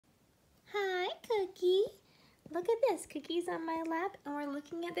look at this. Cookie's on my lap and we're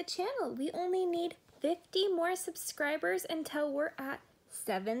looking at the channel. We only need 50 more subscribers until we're at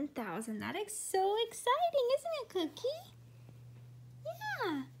 7,000. That is so exciting, isn't it, Cookie?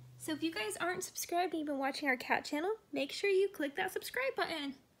 Yeah. So if you guys aren't subscribed and you've been watching our cat channel, make sure you click that subscribe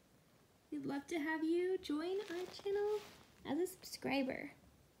button. We'd love to have you join our channel as a subscriber.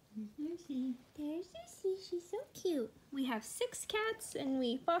 There's Lucy. There's Lucy. She's so cute. We have 6 cats and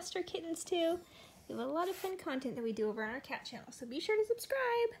we foster kittens too. We have a lot of fun content that we do over on our cat channel, so be sure to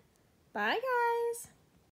subscribe. Bye, guys.